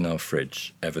sat in our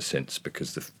fridge ever since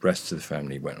because the rest of the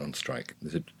family went on strike. I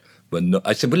said, well,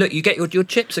 look, you get your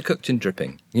chips are cooked in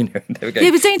dripping. They were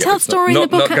going, but don't you tell a story in the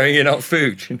book? Not going in our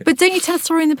food. But don't you tell a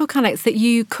story in the book, Alex, that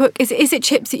you cook? Is it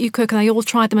chips that you cook and they all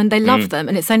try them and they love them,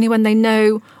 and it's only when they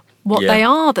know what they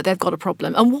are that they've got a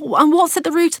problem? And what's at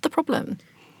the root of the problem?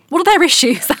 What are their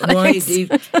issues, Alex?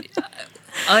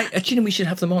 We should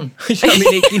have them on. Because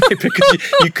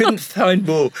you couldn't find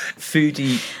more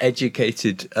foodie,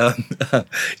 educated,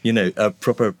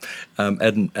 proper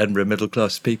Edinburgh middle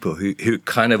class people who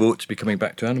kind of ought to be coming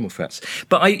back to animal fats.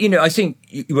 But I think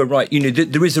you were right.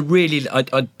 There is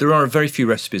there are very few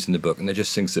recipes in the book, and they're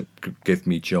just things that give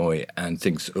me joy, and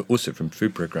things also from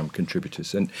food programme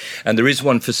contributors. And there is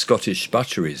one for Scottish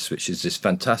butteries, which is this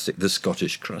fantastic, the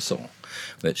Scottish croissant,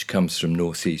 which comes from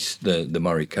northeast the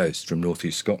Murray coast, from northeast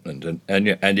Scotland,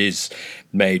 and is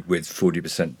made with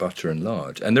 40% butter and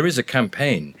lard. And there is a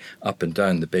campaign up and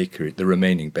down the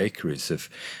remaining bakeries of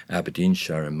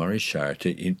Aberdeenshire and Murrayshire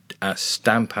to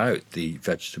stamp out the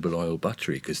vegetable oil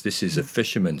buttery, because this is a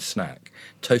fisherman's snack,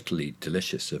 totally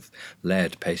delicious, of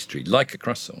layered pastry like a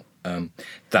croissant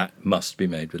that must be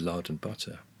made with lard and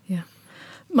butter. Yeah.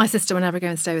 My sister, whenever I go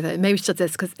and stay with her, maybe she does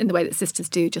this because in the way that sisters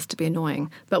do, just to be annoying,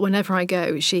 but whenever I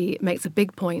go, she makes a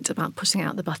big point about putting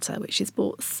out the butter, which she's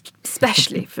bought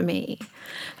specially for me,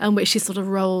 and which she sort of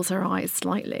rolls her eyes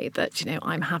slightly that,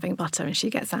 I'm having butter, and she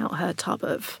gets out her tub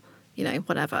of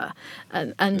whatever.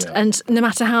 And no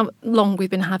matter how long we've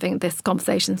been having this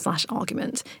conversation /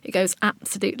 argument, it goes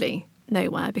absolutely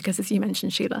nowhere because, as you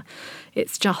mentioned, Sheila,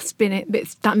 it's just been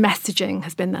that messaging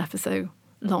has been there for so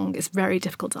long. It's very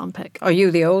difficult to unpick. Are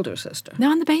you the older sister? No,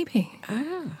 I'm the baby.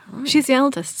 Oh, right. She's the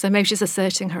eldest, so maybe she's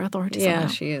asserting her authority somehow. Yeah,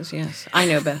 she is, yes. I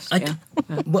know best, yeah.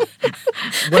 One of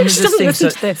She the doesn't things listen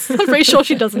that to this. I'm pretty sure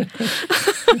she doesn't.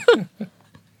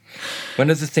 One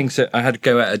of the things that I had to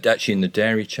go at actually in the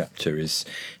dairy chapter is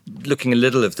looking a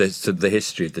little of the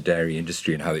history of the dairy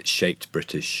industry and how it shaped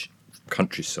British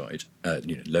countryside,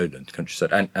 lowland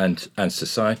countryside and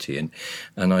society.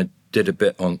 And I did a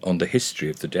bit on the history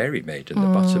of the dairy maid and the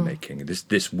butter making.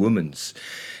 This woman's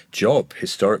job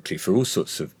historically for all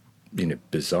sorts of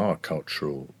bizarre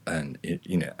cultural and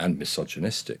and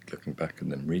misogynistic, looking back at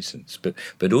them reasons,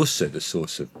 but also the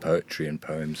source of poetry and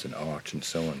poems and art and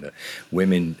so on. That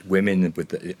women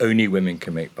only women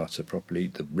can make butter properly.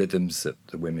 The rhythms that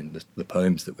the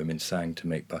poems that women sang to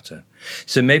make butter.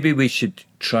 So maybe we should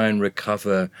try and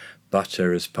recover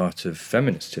butter as part of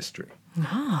feminist history.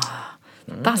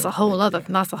 That's a whole other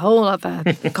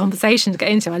conversation to get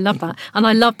into. I love that. And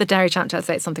I love the dairy chapter.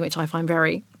 So it's something which I find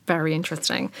very, very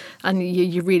interesting. And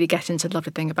you really get into the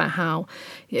lovely thing about how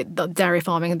the dairy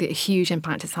farming and the huge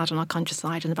impact it's had on our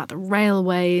countryside and about the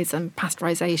railways and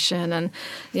pasteurisation. And,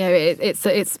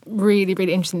 it's really,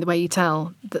 really interesting the way you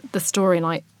tell the story. And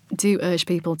I do urge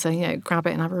people to, grab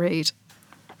it and have a read.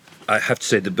 I have to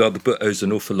say the book owes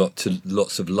an awful lot to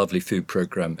lots of lovely food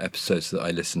programme episodes that I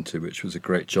listened to, which was a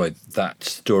great joy. That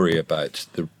story about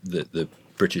the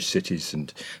British cities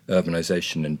and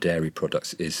urbanisation and dairy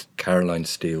products is Caroline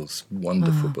Steele's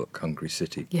wonderful book, Hungry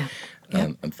City. Yeah.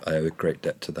 I owe a great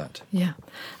debt to that. Yeah.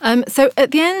 So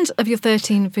at the end of your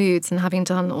 13 foods and having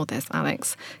done all this,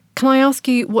 Alex, can I ask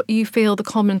you what you feel the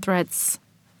common threads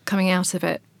coming out of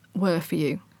it were for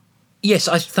you? Yes,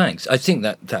 thanks. I think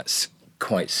that's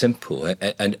quite simple,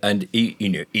 and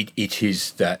it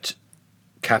is that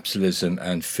capitalism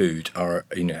and food are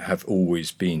have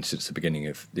always been, since the beginning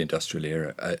of the industrial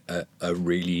era, a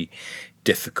really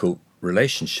difficult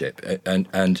relationship.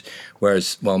 And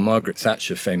whereas while Margaret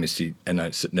Thatcher famously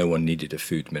announced that no one needed a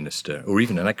food minister or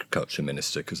even an agriculture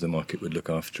minister because the market would look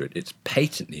after it, it's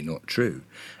patently not true,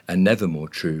 and never more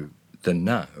true than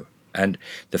now. And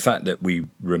the fact that we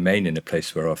remain in a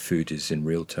place where our food is in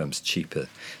real terms cheaper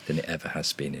than it ever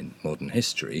has been in modern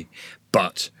history,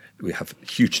 but we have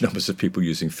huge numbers of people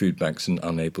using food banks and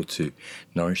unable to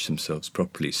nourish themselves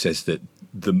properly, says that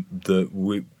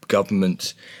the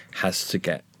government has to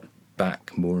get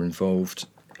back more involved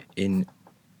in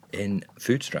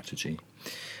food strategy.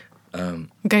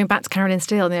 Going back to Caroline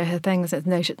Steele, her thing is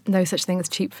there's no such thing as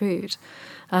cheap food.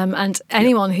 And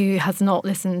anyone who has not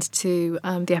listened to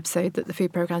the episode that the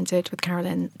food programme did with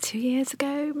Caroline 2 years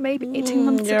ago, maybe 18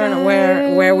 months ago,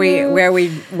 where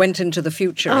we went into the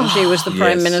future and she was the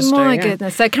Prime Minister. My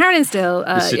goodness. So Caroline Steele...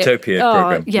 the Zootopia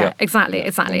programme. Yeah, exactly.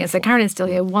 And so Caroline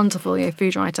Steele, wonderful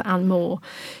food writer and more.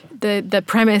 The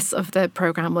premise of the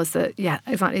programme was that,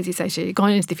 exactly as you say, she had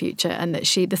gone into the future and that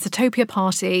the Zootopia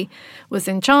party was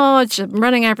in charge,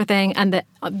 running everything, and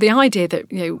the idea that,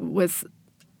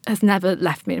 has never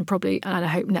left me and I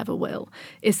hope never will,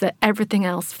 is that everything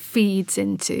else feeds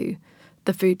into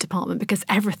the food department because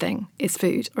everything is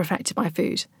food or affected by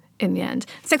food in the end.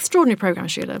 It's an extraordinary programme,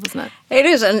 Sheila, wasn't it? It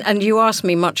is, and you asked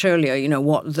me much earlier,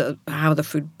 how the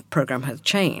food programme has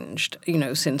changed,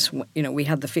 since, we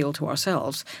had the field to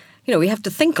ourselves. We have to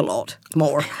think a lot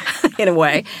more, in a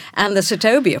way. And the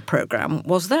Zootopia programme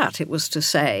was that. It was to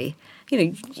say,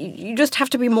 you just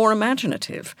have to be more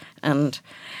imaginative and...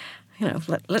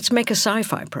 let's make a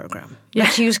sci-fi program. Yeah.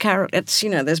 Let's use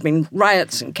there's been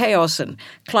riots and chaos and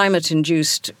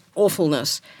climate-induced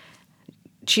awfulness.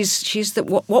 She's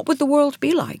what would the world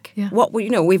be like? Yeah.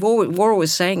 We're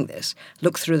always saying this.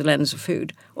 Look through the lens of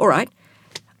food. All right,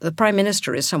 the Prime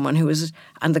Minister is someone who is,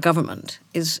 and the government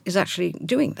is actually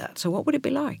doing that. So what would it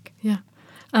be like? Yeah,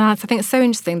 I think it's so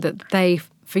interesting that they,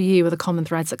 for you, are the common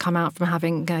threads that come out from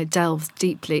having delved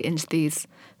deeply into these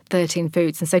 13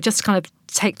 foods. And so just to kind of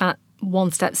take that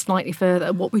one step slightly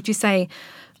further, what would you say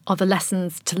are the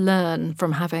lessons to learn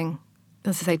from having,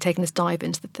 as I say, taken this dive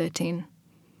into the 13?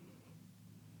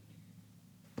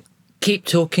 Keep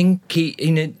talking.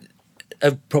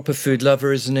 A proper food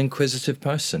lover is an inquisitive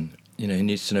person. He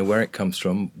needs to know where it comes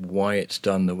from, why it's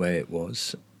done the way it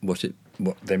was, what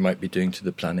they might be doing to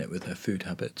the planet with their food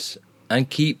habits, and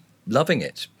keep loving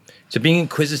it. So being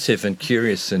inquisitive and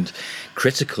curious and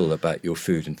critical about your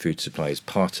food and food supply is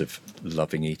part of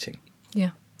loving eating.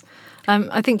 Yeah.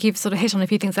 I think you've sort of hit on a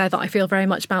few things there that I feel very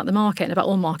much about the market and about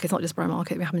all markets, not just Borough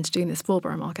Market. We happen to do this for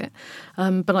Borough Market.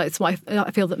 But it's what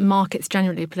I feel that markets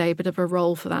generally play a bit of a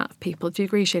role for that. People, do you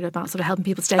agree, Sheila, about sort of helping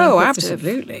people stay positive?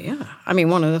 Absolutely, yeah. I mean,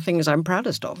 one of the things I'm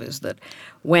proudest of is that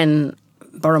when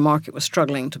Borough Market was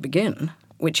struggling to begin,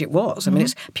 which it was. I mean,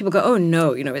 people go, oh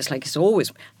no, it's like it's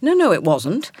always no, it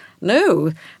wasn't.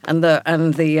 No, and the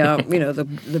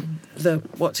the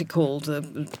what's it called?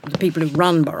 The people who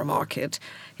run Borough Market,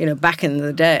 back in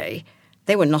the day,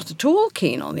 they were not at all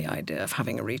keen on the idea of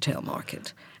having a retail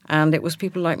market. And it was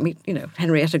people like me,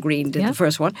 Henrietta Green did the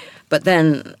first one, but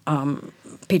then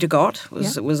Peter Gott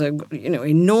was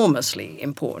enormously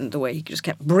important. The way he just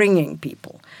kept bringing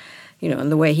people.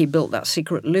 And the way he built that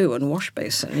secret loo and wash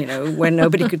basin, where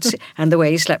nobody could see, and the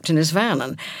way he slept in his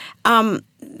van. And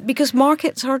because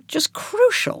markets are just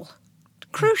crucial.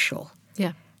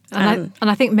 Yeah. And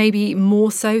I think maybe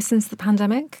more so since the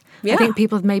pandemic. Yeah. I think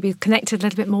people have maybe connected a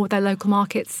little bit more with their local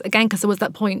markets again, because there was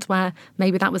that point where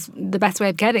maybe that was the best way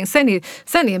of getting.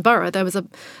 Certainly in Borough, there was a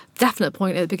definite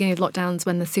point at the beginning of lockdowns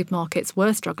when the supermarkets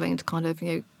were struggling to kind of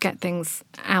get things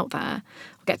out there,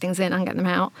 get things in and get them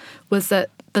out. Was that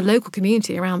the local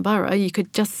community around Borough? You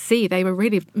could just see they were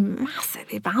really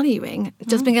massively valuing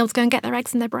just being able to go and get their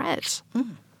eggs and their bread.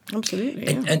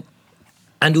 Absolutely, yeah.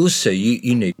 And also,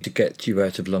 you need to get you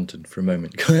out of London for a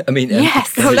moment. I mean,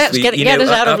 yes. Let's get us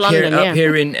out of London. Up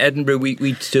here in Edinburgh,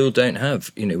 we still don't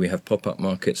have, we have pop-up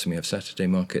markets and we have Saturday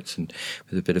markets, and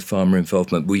with a bit of farmer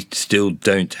involvement, we still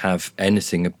don't have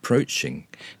anything approaching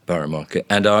Borough Market.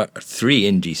 And our 3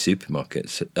 indie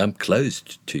supermarkets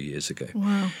closed 2 years ago.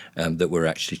 Wow. That were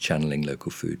actually channeling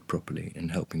local food properly and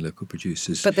helping local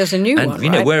producers. But there's a new one,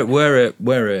 right?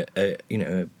 We're a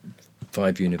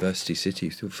 5 university city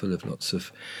full of lots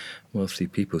of wealthy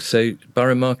people. So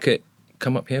Borough Market,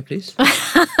 come up here, please.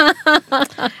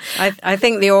 I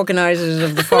think the organisers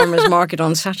of the farmers' market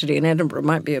on Saturday in Edinburgh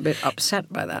might be a bit upset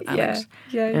by that, Alex.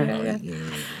 Yeah.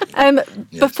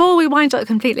 Before we wind up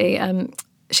completely,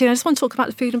 Sheila, I just want to talk about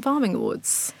the Food and Farming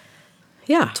Awards.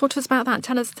 Yeah. Talk to us about that.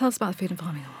 Tell us about the Food and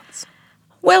Farming Awards.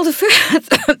 Well, the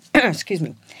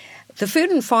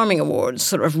Food and Farming Awards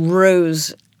sort of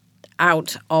rose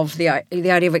out of the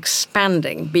idea of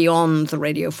expanding beyond the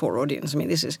Radio 4 audience. I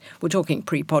mean, we're talking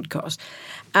pre-podcast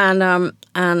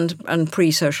and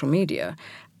pre-social media.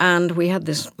 And we had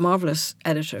this marvellous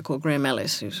editor called Graham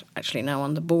Ellis, who's actually now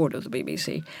on the board of the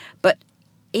BBC. But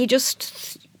he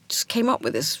just came up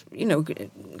with this,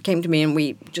 came to me and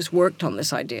we just worked on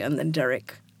this idea. And then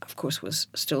Derek, of course, was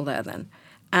still there then.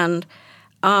 And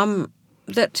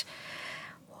that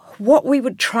what we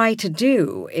would try to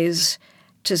do is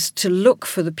to look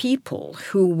for the people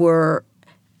who were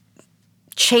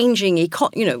changing,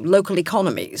 local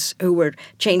economies, who were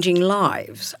changing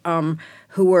lives,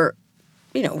 who were,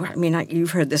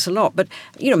 you've heard this a lot, but,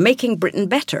 making Britain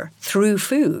better through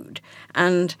food.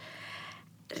 And,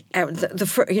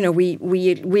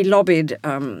 we lobbied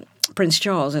Prince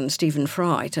Charles and Stephen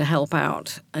Fry to help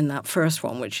out in that first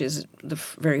one, which is the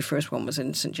very first one was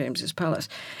in St James's Palace.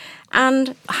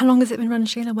 And how long has it been running,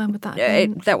 Sheila? When would that be?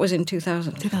 That was in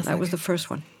 2000. That was the first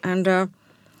one. And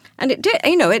it did,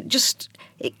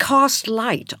 it cast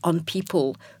light on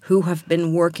people who have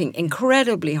been working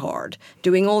incredibly hard,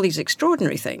 doing all these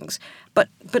extraordinary things. But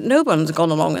no one's gone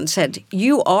along and said,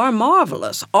 you are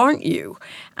marvellous, aren't you?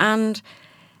 And,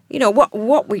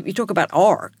 what we talk about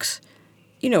arcs.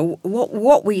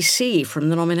 What we see from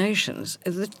the nominations,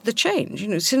 the change.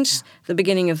 Since the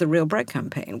beginning of the Real Bread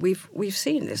campaign, we've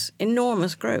seen this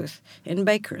enormous growth in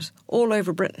bakers all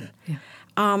over Britain. Yeah.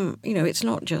 It's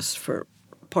not just for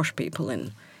posh people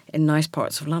in nice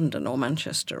parts of London or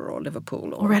Manchester or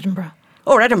Liverpool or Edinburgh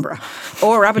or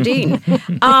Aberdeen.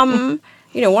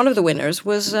 One of the winners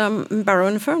was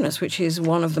Barrow-in-Furness, which is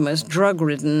one of the most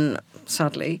drug-ridden,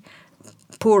 sadly,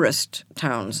 poorest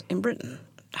towns in Britain.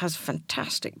 Has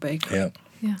fantastic bakery.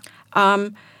 Yeah.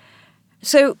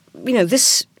 So,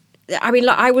 this... I mean,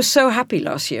 I was so happy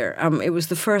last year. It was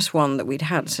the first one that we'd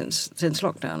had since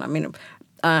lockdown. I mean,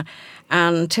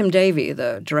 and Tim Davey,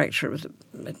 the Director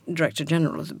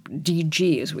General of the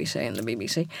DG, as we say in the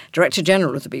BBC, Director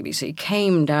General of the BBC,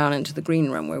 came down into the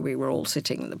green room where we were all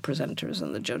sitting, the presenters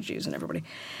and the judges and everybody.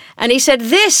 And he said,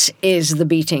 this is the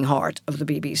beating heart of the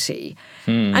BBC.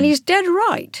 And he's dead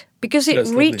right, because it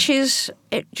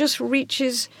just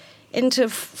reaches into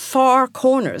far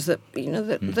corners that,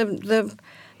 the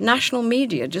national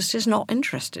media just is not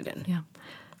interested in. Yeah.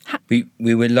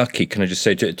 We were lucky, can I just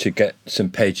say, to get some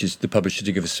pages, the publisher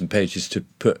to give us some pages to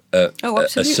put a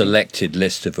selected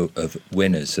list of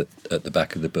winners at the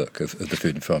back of the book of the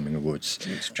Food and Farming Awards.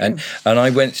 And I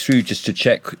went through just to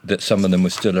check that some of them were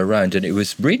still around, and it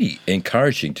was really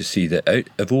encouraging to see that out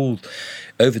of all,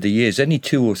 over the years, only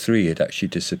 2 or 3 had actually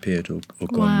disappeared or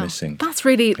gone missing. That's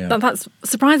really, that's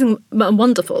surprising and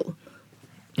wonderful.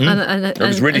 And I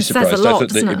was really surprised. Says a lot, I thought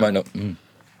that doesn't it might not...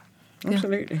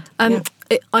 Absolutely.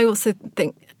 I also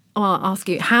think, I'll ask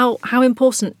you, how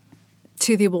important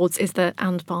to the awards is the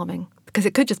and farming? Because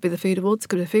it could just be the food awards, it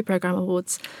could be the food programme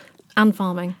awards, and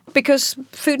farming. Because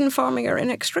food and farming are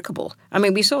inextricable. I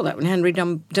mean, we saw that when Henry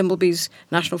Dimbleby's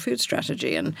National Food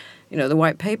Strategy and, the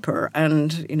white paper,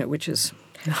 and, which is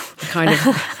kind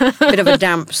of bit of a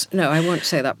damp... No, I won't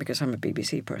say that because I'm a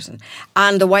BBC person.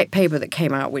 And the white paper that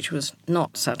came out, which was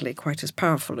not, sadly, quite as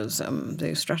powerful as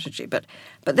the strategy. But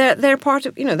they're part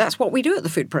of... that's what we do at the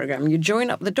food programme. You join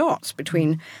up the dots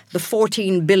between the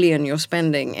 14 billion you're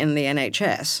spending in the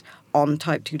NHS on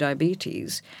type 2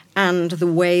 diabetes and the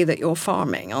way that you're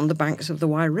farming on the banks of the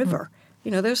Wye River.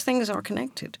 Those things are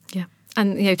connected. Yeah.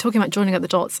 And, talking about joining up the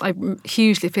dots, I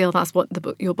hugely feel that's what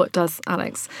your book does,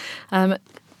 Alex.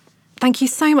 Thank you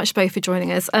so much both for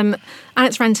joining us.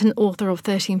 Alex Renton, author of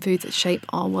 13 Foods That Shape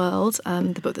Our World,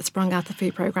 the book that sprung out of the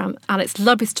food programme. Alex,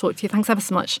 lovely to talk to you. Thanks ever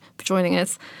so much for joining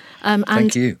us.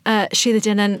 Thank you. Sheila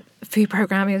Dinnan, food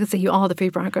programme. I can say you are the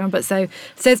food programme, but so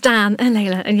is Dan and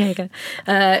Layla and Jaeger.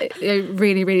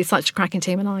 Really, really such a cracking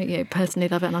team, and I personally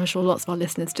love it, and I'm sure lots of our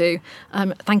listeners do.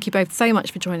 Thank you both so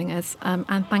much for joining us,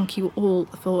 and thank you all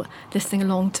for listening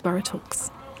along to Borough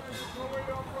Talks.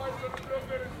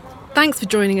 Thanks for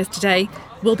joining us today.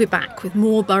 We'll be back with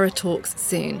more Borough Talks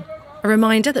soon. A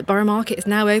reminder that Borough Market is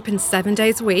now open 7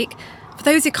 days a week. For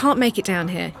those who can't make it down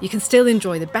here, you can still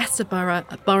enjoy the best of Borough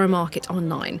at Borough Market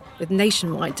online with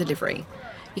nationwide delivery.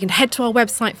 You can head to our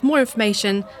website for more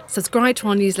information, subscribe to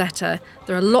our newsletter.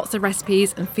 There are lots of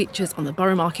recipes and features on the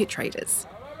Borough Market traders.